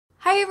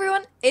Hi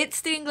everyone, it's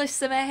the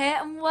EnglishSimmer here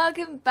and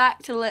welcome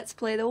back to Let's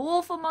Play The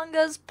Wolf Among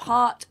Us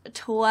Part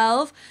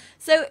 12.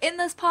 So in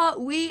this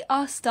part we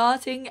are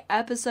starting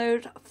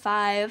episode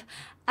 5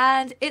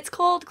 and it's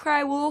called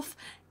Cry Wolf.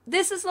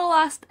 This is the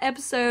last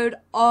episode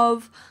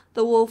of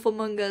The Wolf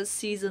Among Us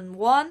Season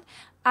 1.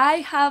 I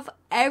have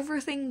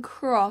everything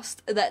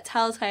crossed that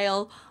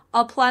Telltale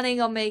are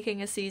planning on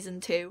making a Season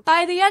 2.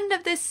 By the end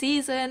of this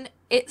season,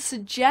 it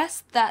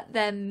suggests that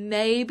there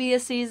may be a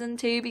Season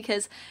 2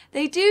 because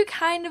they do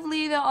kind of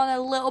leave it on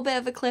a little bit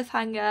of a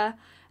cliffhanger.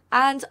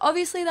 And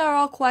obviously there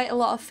are quite a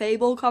lot of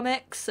Fable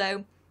comics,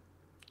 so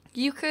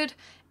you could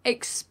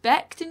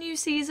expect a new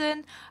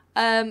season.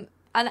 And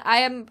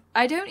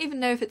I don't even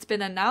know if it's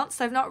been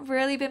announced. I've not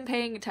really been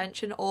paying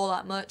attention all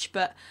that much,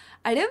 but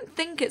I don't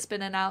think it's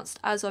been announced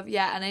as of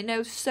yet, and I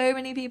know so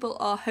many people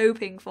are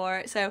hoping for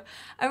it, so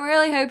I'm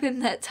really hoping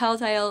that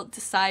Telltale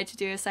decide to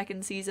do a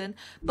second season.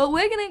 But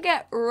we're gonna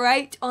get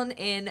right on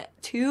in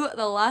to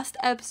the last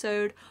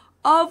episode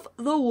of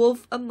The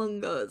Wolf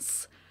Among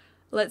Us.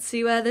 Let's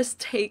see where this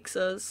takes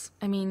us.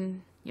 I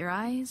mean, your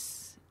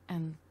eyes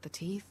and the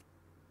teeth.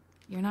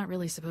 You're not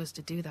really supposed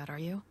to do that, are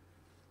you?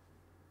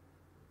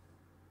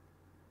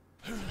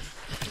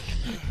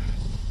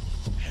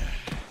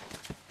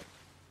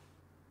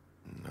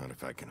 Not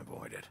if I can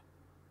avoid it.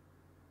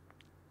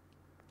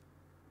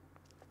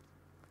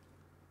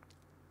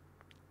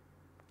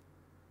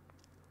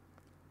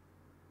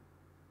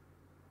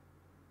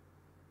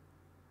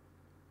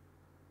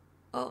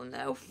 Oh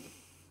no.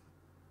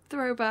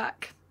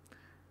 Throwback.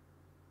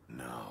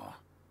 No.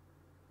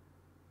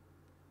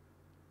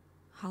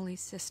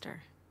 Holly's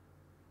sister,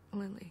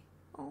 Lily.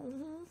 Oh,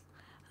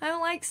 I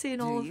don't like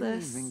seeing all of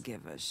this. Do you even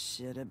give a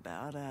shit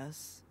about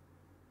us?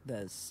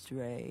 The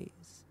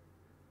strays.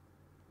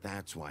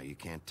 That's why you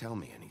can't tell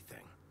me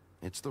anything.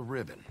 It's the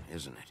ribbon,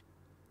 isn't it?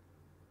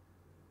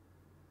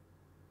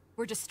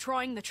 We're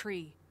destroying the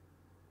tree.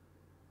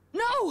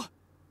 No!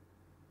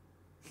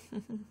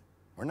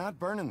 We're not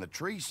burning the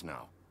tree,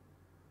 Snow.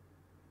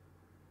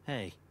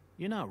 Hey,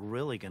 you're not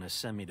really gonna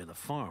send me to the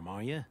farm,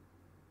 are you?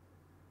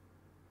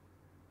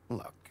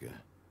 Look,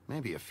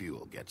 maybe a few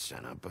will get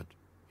sent up, but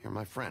you're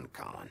my friend,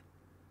 Colin.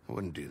 I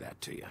wouldn't do that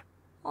to you.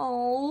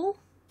 Oh,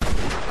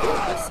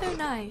 that's so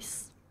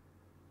nice.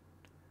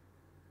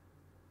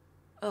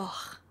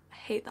 Ugh, I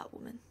hate that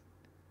woman.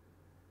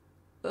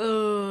 Ugh.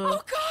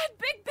 Oh God,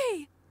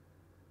 Bigby!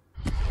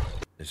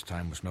 This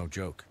time was no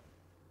joke.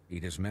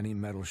 Eat as many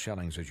metal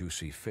shellings as you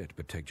see fit,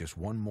 but take just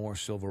one more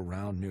silver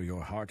round near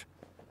your heart,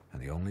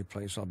 and the only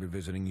place I'll be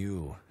visiting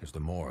you is the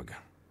morgue.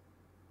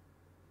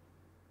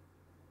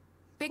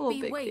 Poor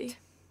Bigby, Bigby. wait.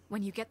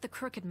 When you get the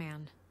Crooked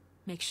Man,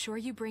 make sure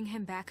you bring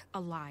him back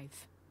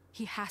alive.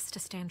 He has to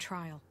stand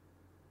trial.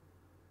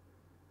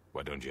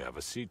 Why don't you have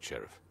a seat,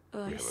 Sheriff?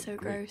 Oh, We it's have so a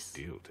great gross.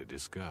 deal to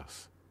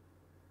discuss.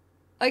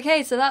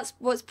 Okay, so that's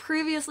what's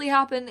previously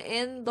happened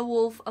in The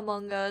Wolf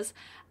Among Us,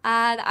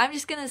 and I'm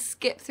just gonna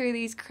skip through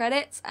these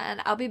credits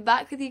and I'll be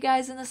back with you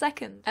guys in a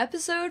second.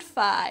 Episode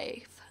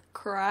 5,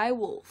 Cry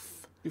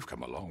Wolf. You've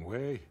come a long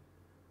way.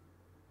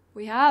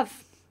 We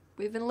have.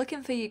 We've been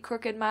looking for you,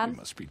 Crooked You Man.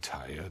 must be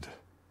tired.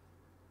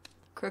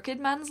 Crooked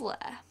Man's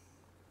lair.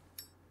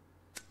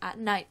 At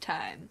night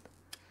time.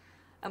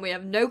 And we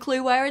have no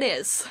clue where it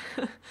is.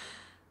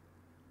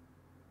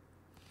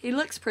 He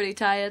looks pretty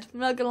tired, I'm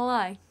not gonna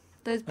lie.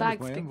 Those And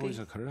bags, if my envoys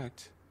Bigby. are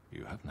correct,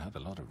 you haven't had a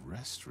lot of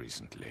rest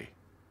recently.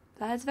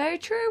 That's very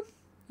true.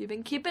 You've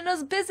been keeping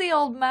us busy,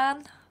 old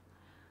man.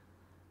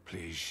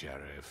 Please,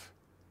 Sheriff,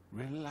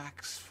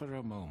 relax for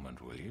a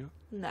moment, will you?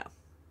 No.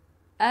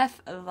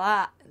 F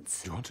that. Do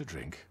you want a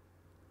drink?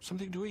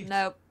 Something to eat?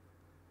 Nope.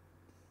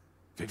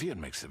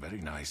 Vivian makes a very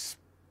nice,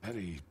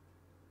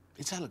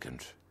 it's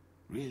elegant.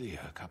 Really,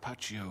 a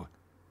carpaccio.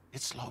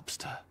 It's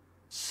lobster.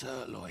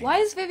 Sirloin. Why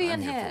is I'm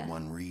Vivian here here? for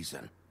one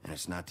reason, and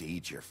it's not to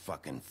eat your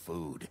fucking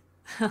food.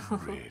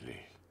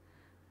 Really?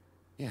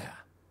 Yeah.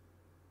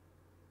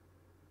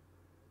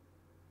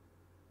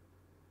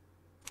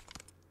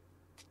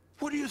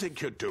 What do you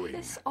think you're doing?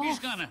 Piss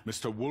off.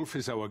 Mr. Wolf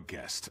is our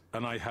guest,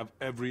 and I have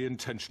every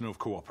intention of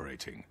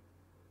cooperating.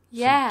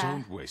 Yeah. So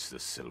don't waste the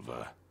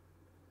silver.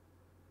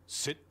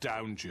 Sit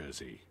down,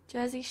 Jersey.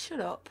 Jersey, shut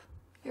up.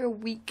 You're a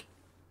weak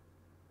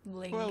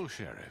ling. Well,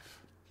 Sheriff,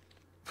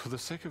 for the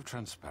sake of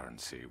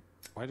transparency,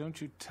 why don't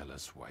you tell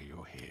us why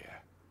you're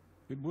here?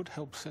 It would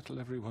help settle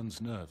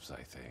everyone's nerves,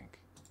 I think.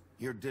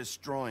 You're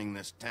destroying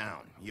this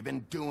town. You've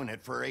been doing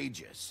it for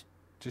ages.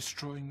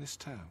 Destroying this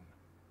town?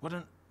 What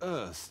on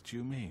earth do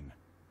you mean?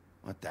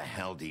 What the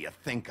hell do you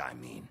think I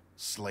mean?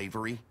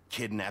 Slavery?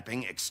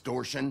 Kidnapping?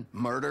 Extortion?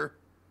 Murder?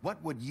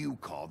 What would you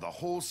call the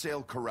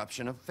wholesale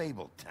corruption of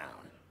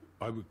Fabletown?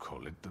 I would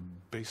call it the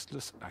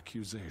baseless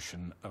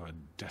accusation of a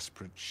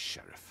desperate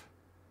sheriff.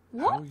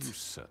 What? How are you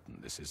certain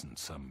this isn't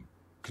some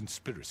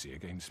conspiracy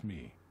against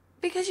me?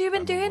 Because you've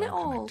been I'm doing a it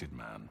all. well-connected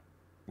man.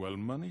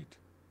 Well-moneyed.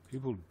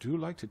 People do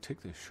like to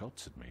take their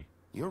shots at me.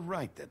 You're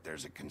right that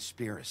there's a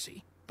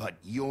conspiracy, but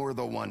you're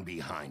the one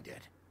behind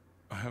it.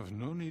 I have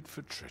no need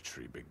for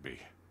treachery, Bigby.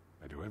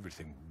 I do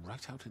everything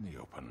right out in the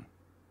open.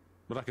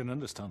 But I can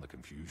understand the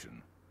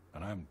confusion,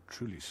 and I'm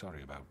truly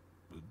sorry about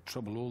the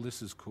trouble all this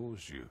has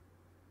caused you.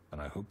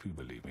 And I hope you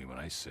believe me when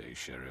I say,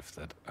 Sheriff,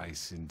 that I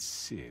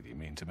sincerely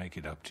mean to make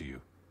it up to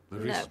you. The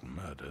recent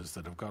murders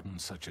that have gotten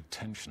such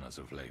attention as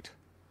of late,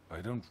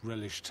 I don't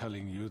relish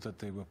telling you that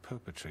they were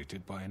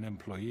perpetrated by an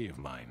employee of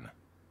mine.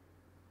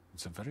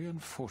 It's a very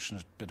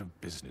unfortunate bit of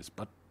business,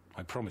 but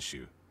I promise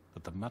you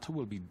that the matter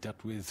will be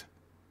dealt with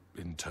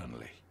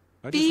internally.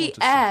 I just want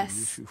to settle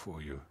the issue for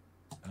you,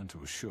 and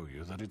to assure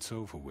you that it's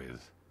over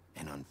with.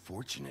 An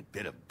unfortunate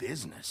bit of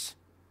business?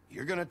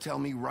 You're gonna tell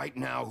me right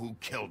now who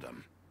killed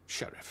him?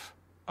 Sheriff,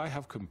 I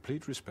have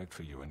complete respect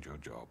for you and your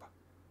job.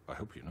 I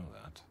hope you know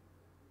that.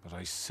 But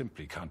I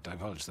simply can't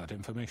divulge that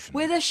information.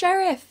 We're the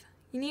sheriff.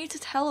 You need to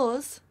tell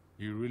us.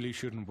 You really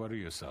shouldn't worry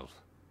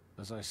yourself.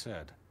 As I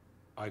said,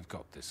 I've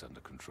got this under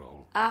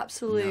control.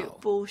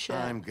 Absolute bullshit.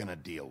 I'm gonna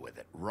deal with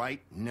it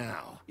right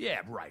now.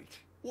 Yeah, right.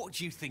 What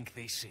do you think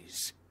this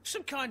is?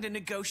 Some kind of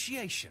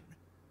negotiation?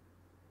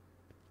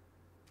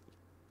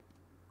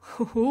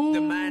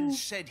 The man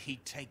said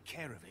he'd take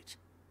care of it.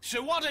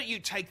 So why don't you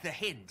take the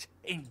hint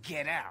and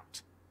get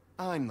out?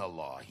 I'm the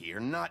law here,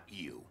 not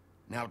you.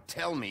 Now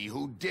tell me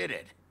who did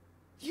it.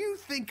 You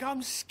think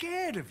I'm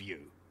scared of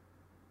you?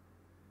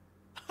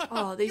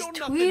 Oh, these You're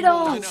nothing more than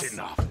Tweedles. That's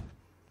enough.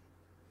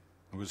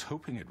 I was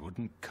hoping it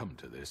wouldn't come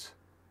to this,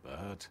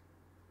 but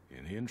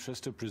in the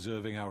interest of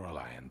preserving our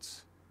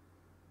alliance,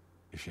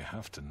 if you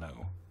have to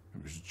know,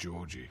 it was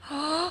Georgie.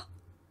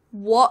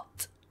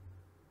 What?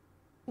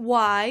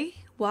 Why?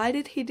 Why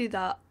did he do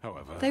that?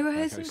 However, They were like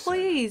his I said,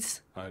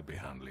 employees. I'll be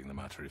handling the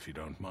matter if you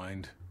don't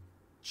mind.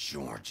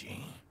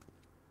 Georgie.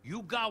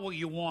 You got what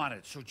you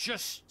wanted, so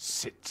just...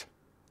 Sit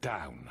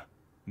down.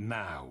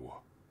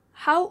 Now.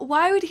 How?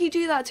 Why would he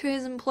do that to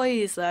his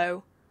employees,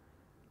 though?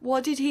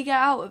 What did he get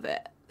out of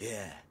it?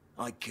 Yeah,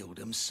 I killed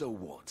him, so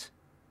what?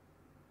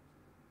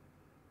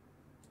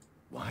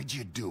 Why'd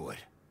you do it?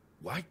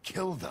 Why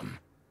kill them?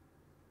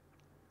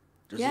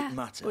 Does Yeah, it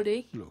matter?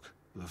 buddy. Look,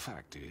 the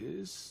fact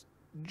is,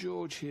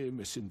 George here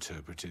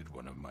misinterpreted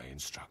one of my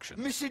instructions.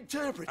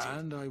 Misinterpreted?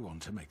 And I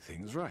want to make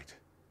things right.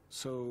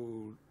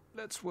 So,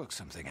 let's work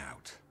something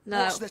out.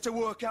 No. What's there to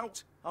work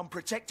out? I'm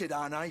protected,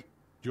 aren't I?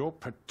 Your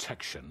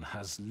protection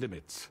has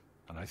limits,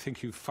 and I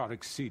think you've far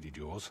exceeded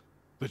yours.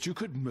 But you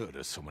could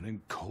murder someone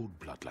in cold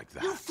blood like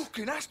that. You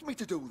fucking asked me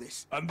to do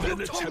this. And You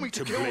then told me attempt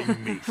to kill him.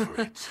 blame me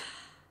for it.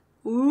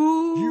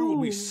 Ooh. You will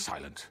be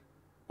silent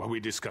while we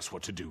discuss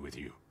what to do with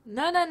you.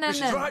 No. This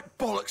is right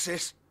bollocks,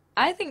 sis.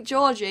 I think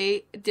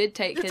Georgie did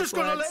take You're his just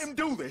gonna words. let him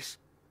do this?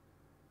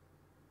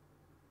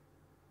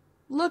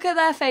 Look at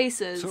their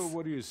faces. So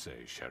what do you say,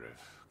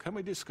 Sheriff? Can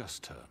we discuss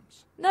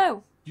terms?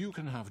 No. You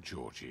can have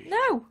Georgie.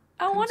 No.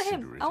 I want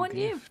Consider him. it I a want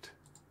you. gift,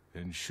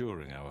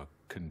 ensuring our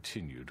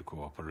continued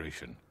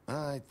cooperation.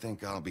 I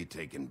think I'll be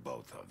taking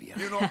both of you.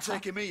 You're not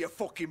taking me, you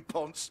fucking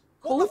ponce.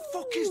 What the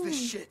fuck is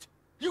this shit?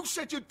 You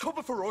said you'd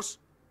cover for us.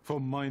 For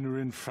minor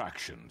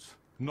infractions,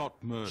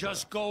 not murder.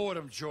 Just go with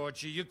him,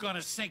 Georgie. You're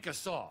gonna sink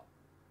us all.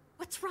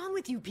 What's wrong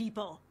with you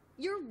people?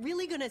 You're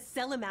really gonna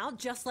sell him out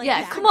just like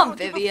Yeah, that? come on, Don't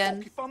give a fuck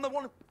Vivian. if I'm the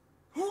one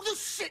who the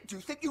shit do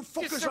you think you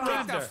fuckers Get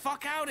are? the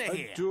fuck out of I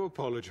here. do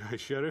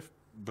apologize, Sheriff,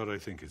 but I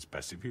think it's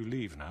best if you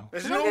leave now.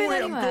 There's We're not no going way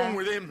I'm anywhere. going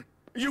with him.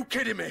 Are you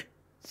kidding me?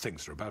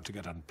 Things are about to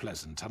get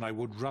unpleasant, and I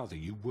would rather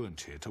you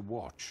weren't here to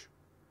watch.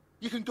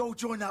 You can go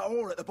join that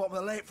whore at the bottom of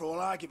the lake for all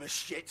I give a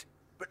shit.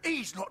 But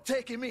he's not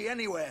taking me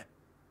anywhere.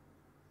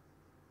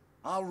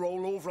 I'll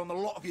roll over on the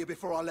lot of you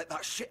before I let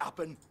that shit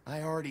happen.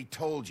 I already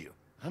told you.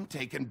 I'm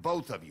taking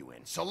both of you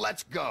in, so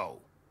let's go.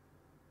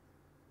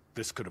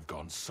 This could have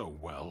gone so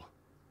well.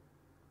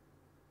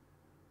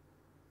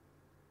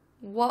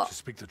 What? To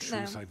speak the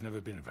truth, No. I've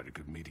never been a very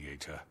good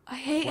mediator. I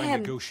hate Why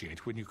him.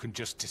 negotiate when you can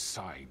just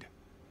decide?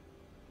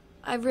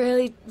 I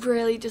really,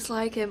 really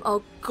dislike him.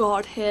 Oh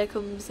god, here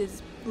comes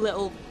his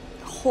little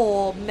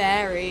whore,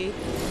 Mary.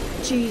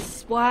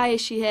 Jeez, why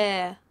is she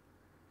here?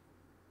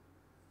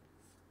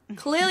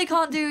 Clearly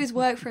can't do his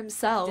work for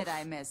himself. Did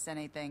I miss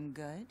anything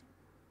good?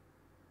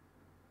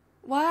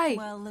 Why?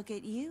 Well, look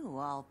at you,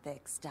 all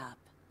fixed up.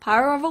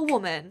 Power of a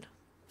woman.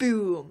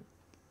 Boom.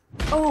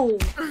 Oh,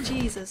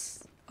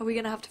 Jesus. Are we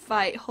gonna have to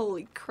fight?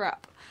 Holy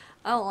crap.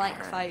 I don't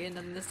like fighting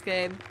in this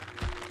game.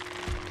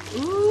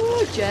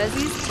 Ooh,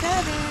 Jersey's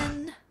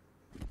Kevin.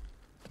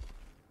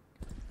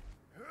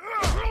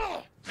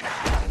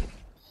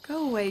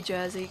 Go away,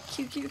 Jersey.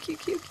 Q.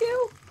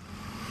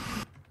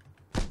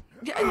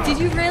 Did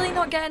you really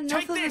not get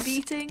enough of a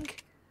beating?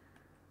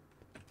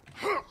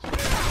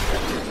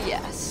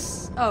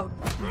 Yes. Oh,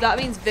 that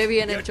means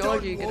Vivian and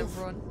Georgie are gonna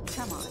run.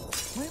 Come on,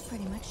 we're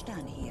pretty much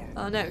done here.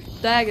 Oh no,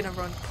 they're gonna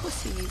run.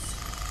 Pussies.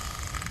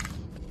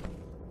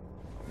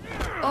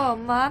 Oh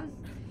man.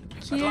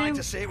 I'd like Q.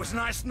 to say it was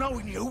nice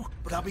knowing you,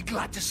 but I'll be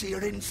glad to see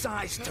your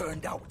insides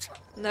turned out.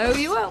 No,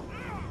 you won't.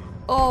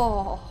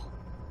 Oh.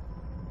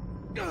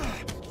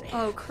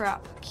 Oh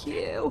crap.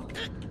 Q.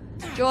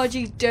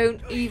 Georgie,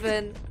 don't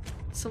even.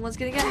 Someone's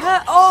gonna get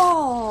hurt.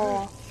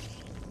 Oh.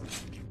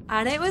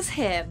 And it was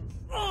him.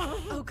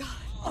 Oh god.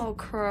 Oh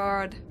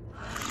crud.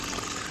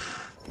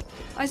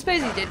 I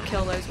suppose he did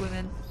kill those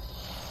women.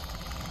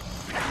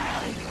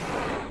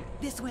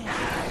 This way.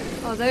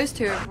 Oh, those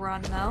two have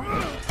run now.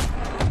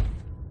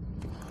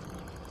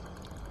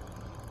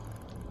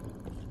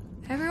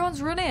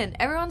 Everyone's running.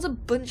 Everyone's a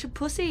bunch of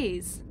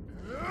pussies.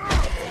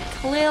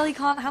 Clearly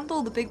can't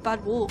handle the big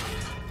bad wolf.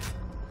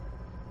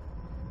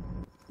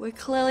 We're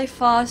clearly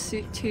far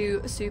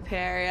too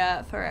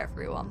superior for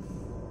everyone.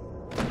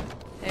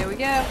 Here we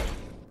go.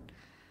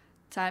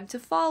 Time to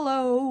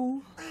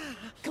follow.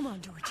 Come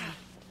on, Georgie.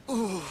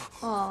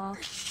 Aw.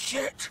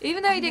 Shit.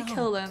 Even though he did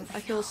kill them,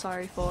 I feel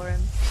sorry for him.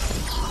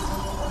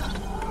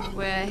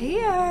 We're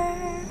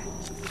here.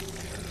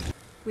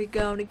 We're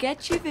gonna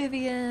get you,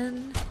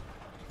 Vivian.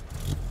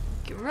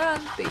 You can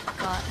run, but you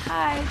can't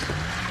hide.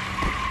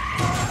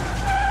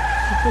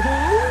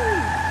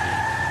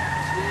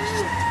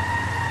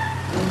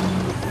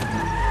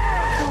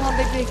 Come on,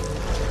 Bigby.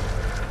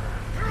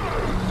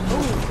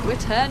 Oh, we're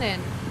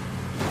turning.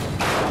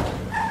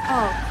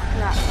 Oh,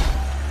 crap.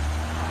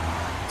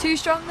 Too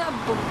strong that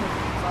bumper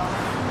comes off.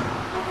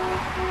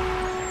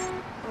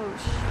 Oh,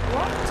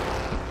 what?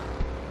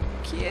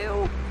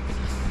 Cute.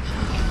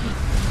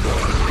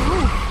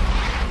 Ooh.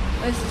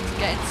 This is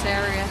getting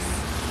serious.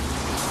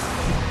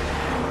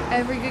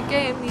 Every good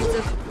game needs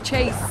a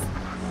chase.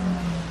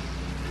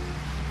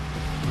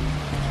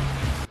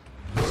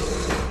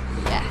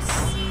 Yes.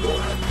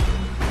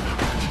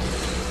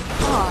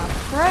 Oh,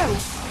 pro.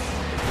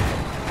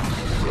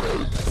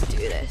 Let's do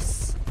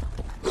this.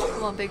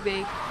 Come on,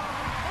 Bigby.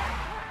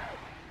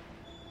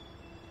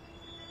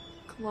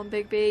 Come on,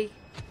 Bigby.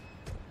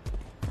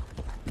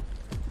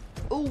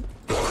 Oh,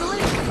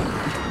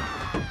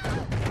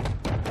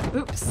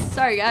 oops,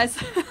 sorry guys.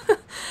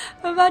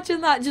 Imagine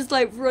that just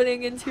like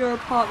running into your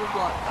apartment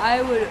block.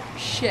 I would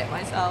shit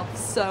myself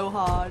so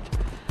hard.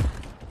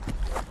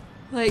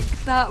 Like,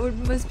 that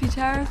must be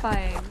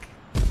terrifying.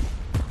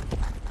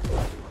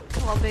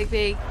 Come on,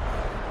 Bigby.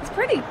 He's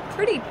pretty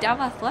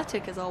damn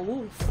athletic as a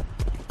wolf.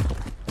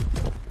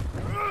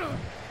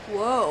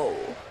 Whoa.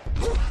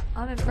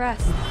 I'm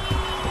impressed.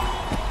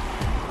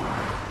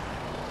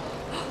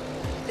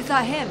 Is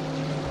that him?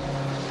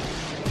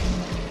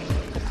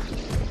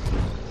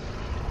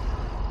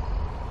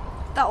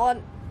 That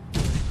one.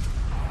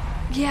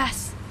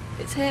 Yes,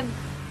 it's him.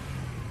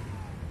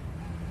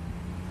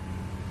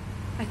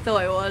 I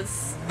thought it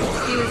was.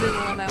 He was in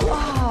the limo.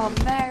 Oh,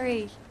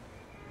 Mary.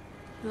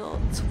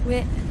 Little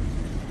twit.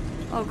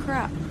 Oh,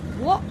 crap.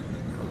 What?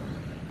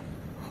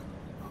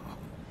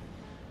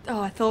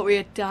 Oh, I thought we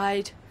had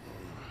died.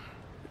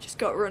 We just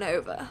got run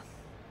over.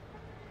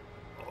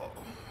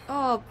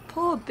 Oh,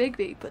 poor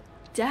Bigby, but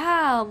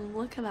damn,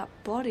 look at that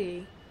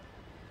body.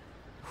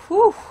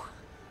 Whew.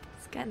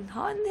 It's getting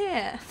hot in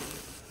here.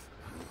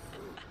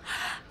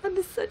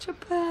 I'm such a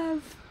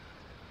perv.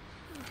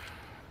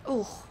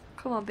 Oh,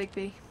 come on,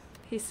 Bigby.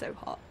 He's so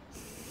hot.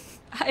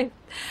 I'm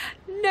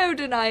no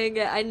denying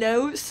it. I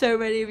know so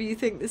many of you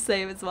think the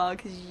same as well,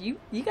 because you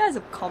guys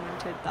have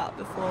commented that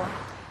before.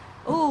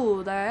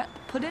 Oh, they're at the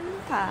pudding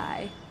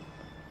pie.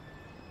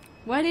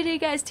 Where did he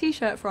get his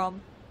t-shirt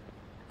from?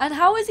 And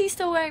how is he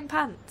still wearing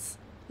pants?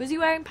 Was he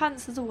wearing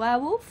pants as a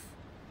werewolf?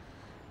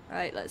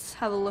 Right, let's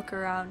have a look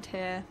around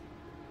here.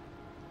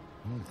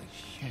 Holy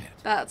shit.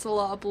 That's a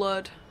lot of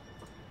blood.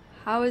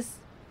 How is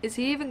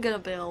he even gonna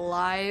be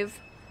alive?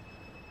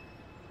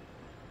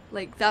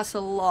 Like, that's a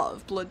lot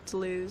of blood to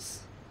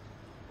lose.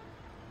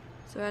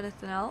 Is there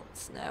anything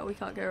else? No, we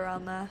can't go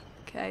around there.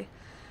 Okay.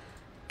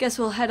 Guess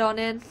we'll head on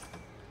in.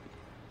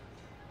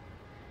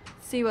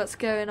 See what's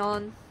going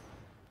on.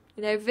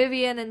 You know,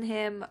 Vivian and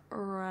him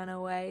ran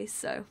away,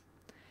 so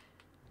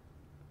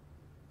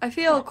I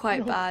feel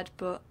quite bad,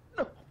 but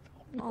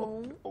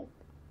oh,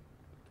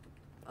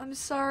 I'm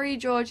sorry,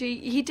 Georgie.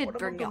 He did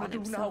bring it on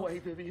himself. What am I gonna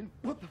do now, Vivian?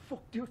 What the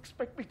fuck do you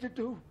expect me to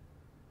do?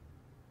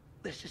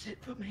 This is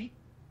it for me.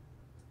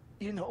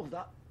 You know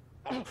that.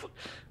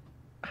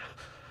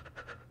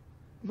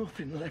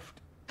 Nothing left.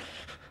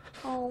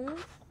 Oh,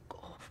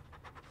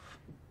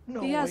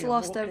 No he has way I'm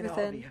lost walking out of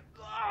everything.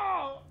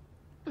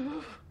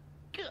 here.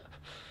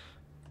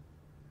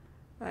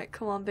 Right,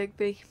 come on,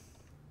 Bigby.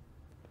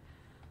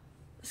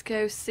 Let's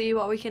go see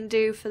what we can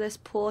do for this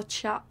poor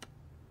chap.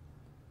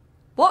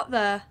 What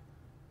the?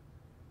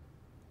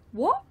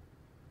 What?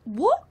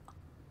 What?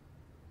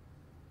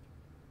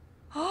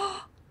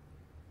 Oh,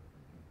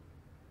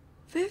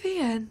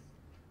 Vivian.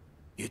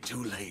 You're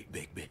too late,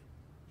 Bigby.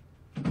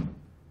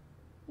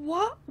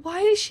 What?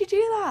 Why did she do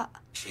that?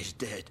 She's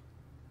dead.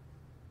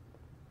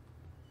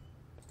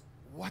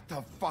 What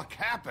the fuck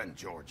happened,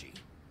 Georgie?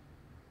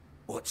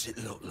 What's it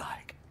look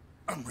like?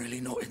 I'm really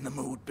not in the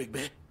mood,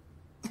 Bigby.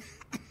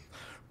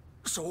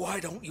 So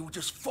why don't you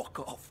just fuck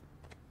off?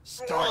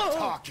 Start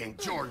talking,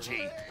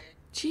 Georgie.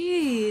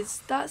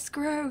 Jeez, that's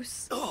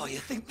gross. Oh, you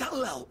think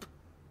that'll help?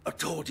 I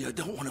told you I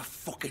don't want to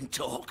fucking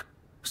talk.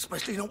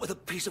 Especially not with a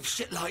piece of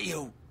shit like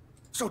you.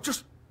 So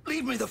just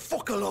leave me the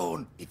fuck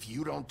alone. If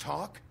you don't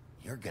talk,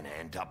 you're gonna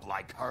end up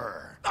like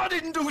her. I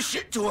didn't do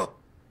shit to her.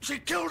 She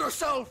killed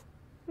herself.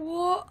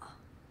 What?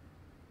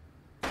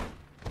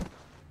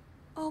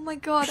 Oh my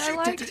god, I She did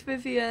liked it.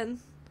 Vivian.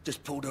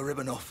 Just pulled her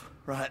ribbon off,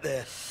 right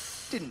there.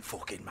 Didn't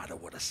fucking matter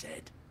what I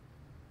said.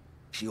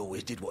 She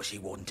always did what she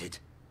wanted.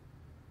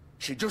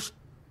 She just...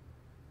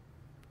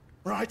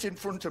 right in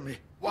front of me.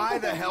 Why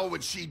the hell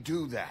would she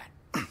do that?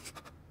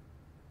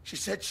 She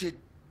said she'd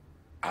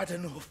had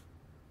enough.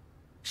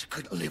 She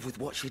couldn't live with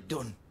what she'd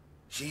done.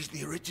 She's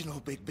the original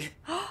Bigby.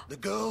 The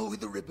girl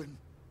with the ribbon.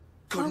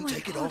 Couldn't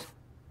take it off.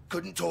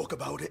 Couldn't talk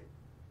about it.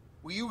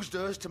 We used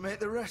hers to make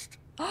the rest.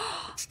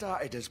 It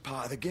started as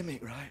part of the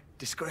gimmick, right?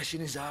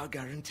 Discretion is our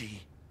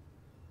guarantee.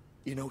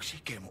 You know, she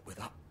came up with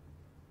that.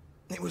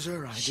 It was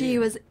her idea. She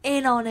was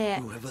in on it.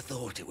 Whoever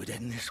thought it would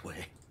end this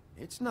way?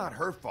 It's not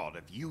her fault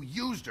if you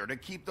used her to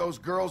keep those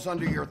girls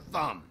under your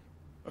thumb.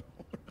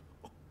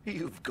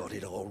 You've got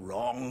it all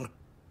wrong.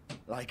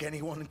 Like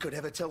anyone could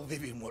ever tell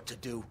Vivian what to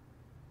do.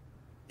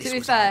 To This be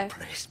was fair, our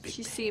place, Bigby.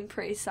 she seemed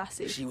pretty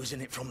sassy. She was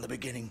in it from the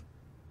beginning.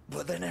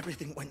 But then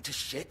everything went to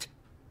shit.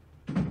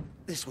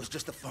 This was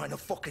just the final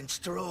fucking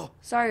straw.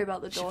 Sorry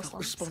about the She door felt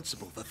slams.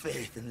 responsible for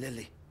Faith and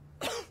Lily.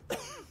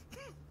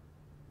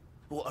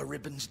 What her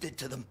ribbons did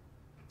to them.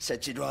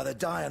 Said she'd rather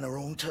die on her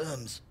own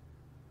terms.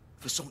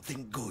 For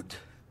something good.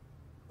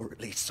 Or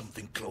at least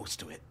something close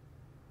to it.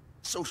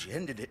 So she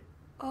ended it.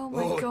 Oh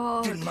my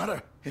god. Didn't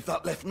matter if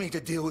that left me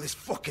to deal with this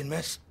fucking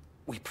mess.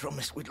 We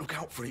promised we'd look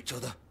out for each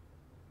other.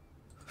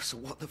 So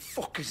what the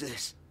fuck is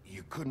this?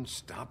 You couldn't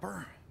stop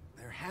her?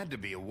 There had to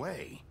be a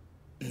way.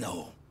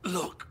 No.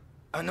 Look,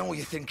 I know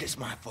you think it's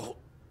my fault.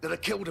 That I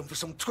killed him for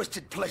some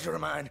twisted pleasure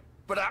of mine.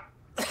 But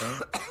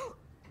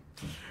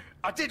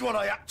I did what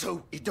I had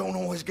to. You don't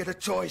always get a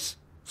choice.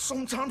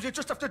 Sometimes you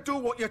just have to do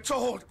what you're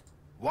told.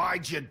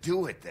 Why'd you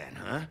do it then,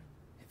 huh?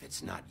 If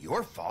it's not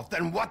your fault,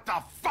 then what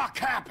the fuck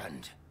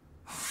happened?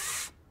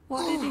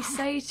 What did he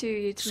say to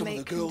you to Some of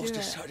make the him girls do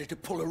it? decided to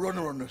pull a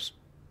runner on us.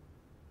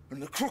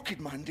 And the crooked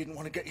man didn't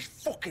want to get his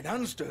fucking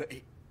hands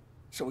dirty.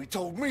 So he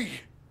told me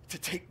to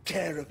take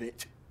care of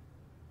it.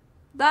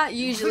 That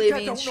You usually think I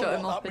means don't know shut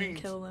him what up that and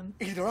means? kill him.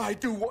 Either I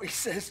do what he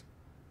says,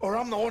 or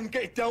I'm the one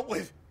getting dealt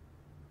with.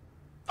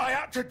 I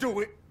had to do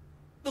it.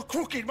 The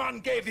crooked man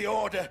gave the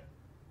order.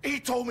 He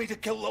told me to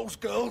kill those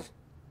girls.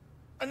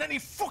 And then he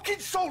fucking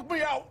sold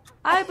me out.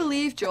 I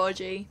believe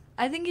Georgie.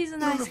 I think he's a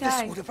None nice of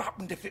guy. this would have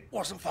happened if it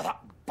wasn't for that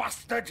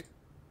bastard.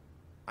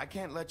 I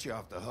can't let you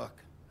off the hook.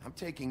 I'm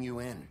taking you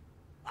in.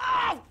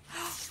 Oh,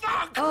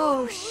 fuck!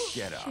 Oh,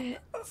 Get up. shit.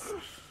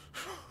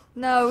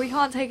 No, we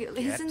can't take it.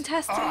 His Get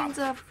intestines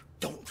are...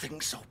 Don't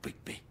think so,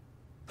 Bigby.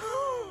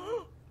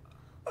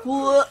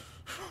 What?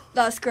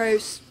 That's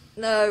gross.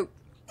 No,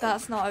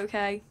 that's not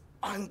okay.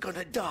 I'm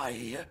gonna die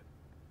here.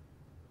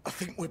 I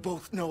think we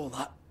both know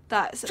that.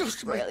 That's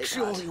Just really make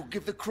sure bad. you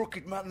give the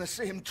crooked man the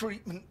same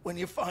treatment when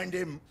you find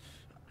him.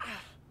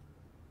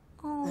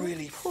 Oh,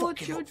 Really poor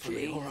fucking up for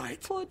me, Georgie. all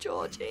right? Poor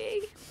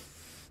Georgie.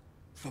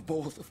 For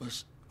both of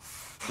us.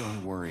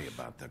 Don't worry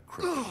about the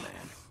crooked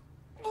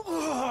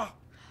man.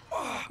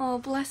 Oh,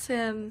 bless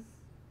him.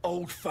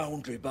 Old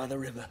foundry by the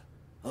river,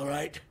 all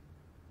right?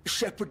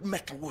 Shepherd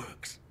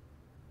Metalworks.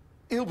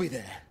 He'll be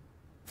there.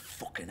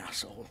 Fucking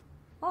asshole.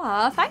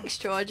 Aw, thanks,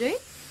 Georgie.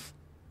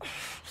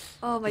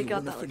 Oh my You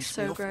god, wanna that looks finish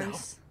so me off now?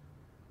 gross.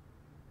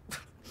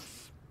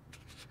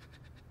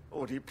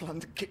 Or do you plan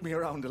to kick me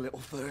around a little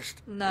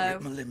first? No.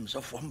 Rip my limbs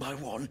off one by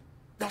one?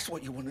 That's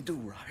what you want to do,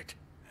 right?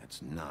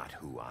 That's not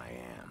who I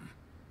am.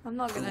 I'm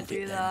not gonna Prove do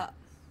it, then. that.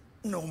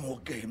 No more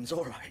games,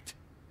 all right?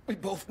 We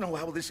both know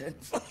how this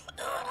ends.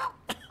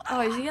 Oh,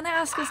 is he gonna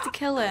ask us to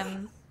kill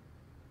him?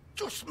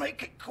 Just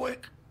make it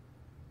quick.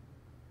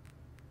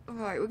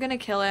 Alright, we're gonna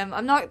kill him.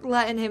 I'm not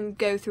letting him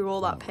go through all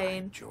that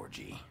pain.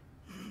 Georgie.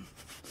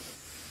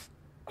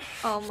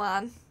 Oh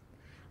man.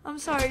 I'm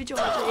sorry,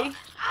 Georgie.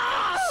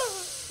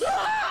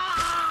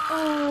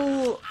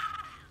 Oh.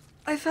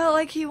 I felt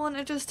like he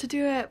wanted us to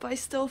do it, but I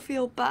still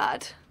feel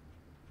bad.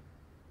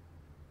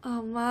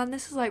 Oh man,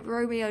 this is like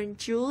Romeo and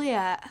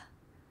Juliet.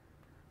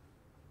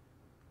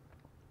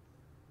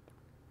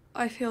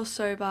 I feel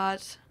so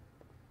bad.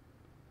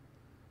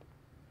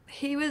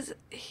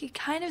 He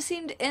kind of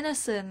seemed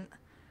innocent.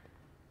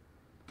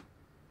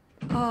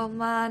 Oh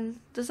man,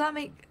 that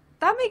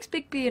makes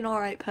Bigby an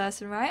alright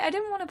person, right? I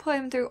didn't want to put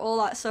him through all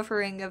that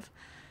suffering of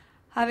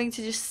having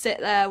to just sit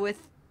there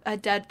with a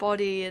dead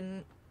body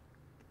and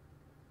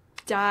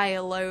die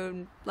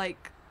alone,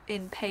 like,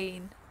 in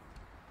pain.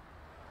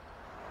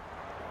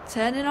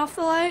 Turning off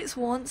the lights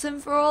once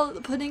and for all at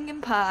the pudding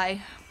and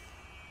pie.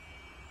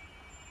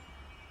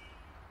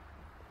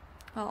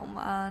 Oh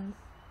man.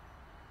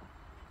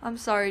 I'm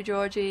sorry,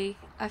 Georgie.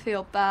 I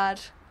feel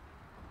bad.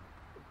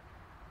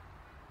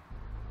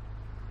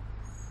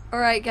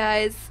 Alright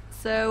guys,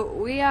 so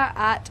we are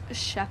at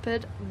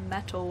Shepherd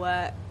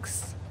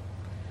Metalworks.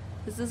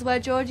 This is where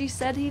Georgie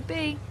said he'd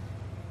be.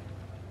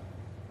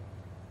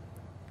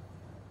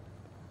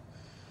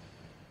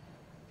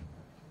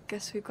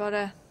 Guess we've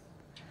gotta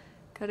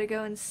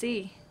go and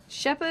see.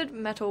 Shepherd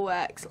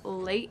Metalworks,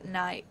 late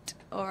night.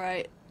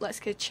 Alright, let's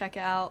go check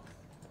it out.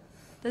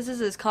 This is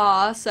his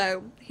car,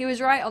 so he was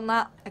right on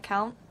that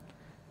account.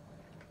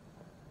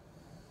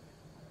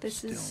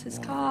 This is his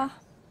car.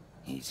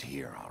 He's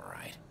here, all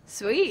right.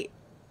 Sweet.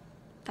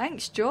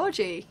 Thanks,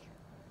 Georgie.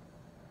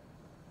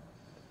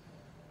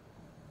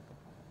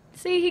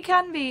 See, he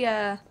can be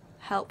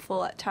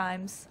helpful at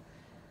times.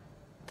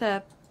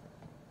 The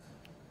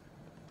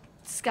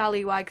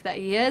scallywag that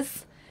he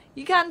is.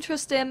 You can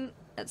trust him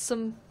at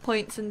some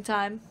points in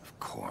time. Of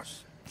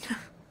course.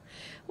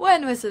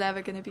 When was it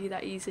ever going to be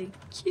that easy?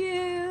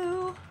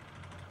 Cue.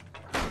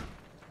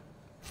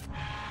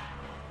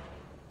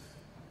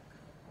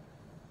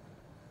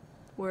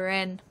 We're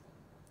in.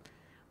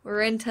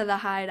 We're into the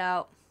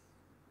hideout.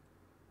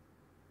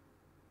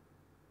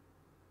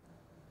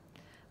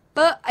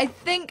 But I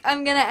think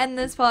I'm going to end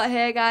this part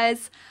here,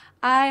 guys.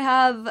 I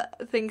have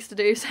things to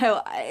do,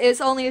 so it's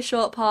only a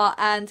short part,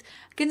 and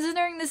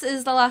considering this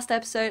is the last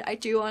episode, I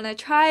do want to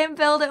try and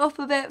build it up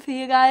a bit for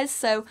you guys,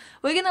 so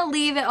we're going to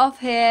leave it off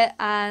here,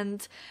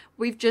 and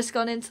we've just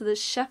gone into the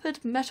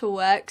Shepherd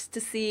Metalworks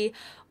to see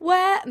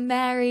where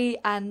Mary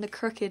and the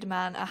Crooked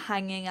Man are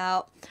hanging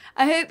out.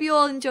 I hope you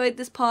all enjoyed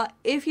this part.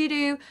 If you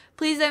do,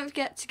 please don't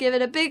forget to give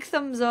it a big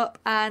thumbs up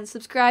and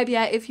subscribe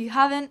yet if you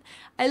haven't.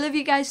 I love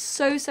you guys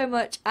so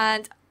much,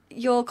 and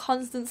your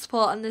constant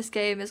support on this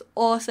game is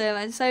awesome.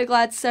 I'm so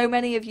glad so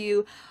many of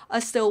you are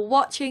still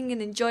watching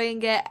and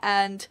enjoying it,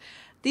 and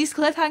these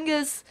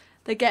cliffhangers,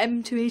 they're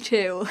getting to me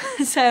too.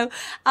 So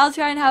I'll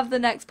try and have the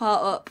next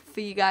part up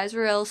for you guys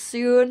real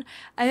soon.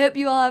 I hope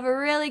you all have a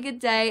really good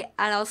day,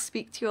 and I'll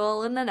speak to you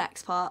all in the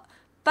next part.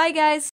 Bye guys!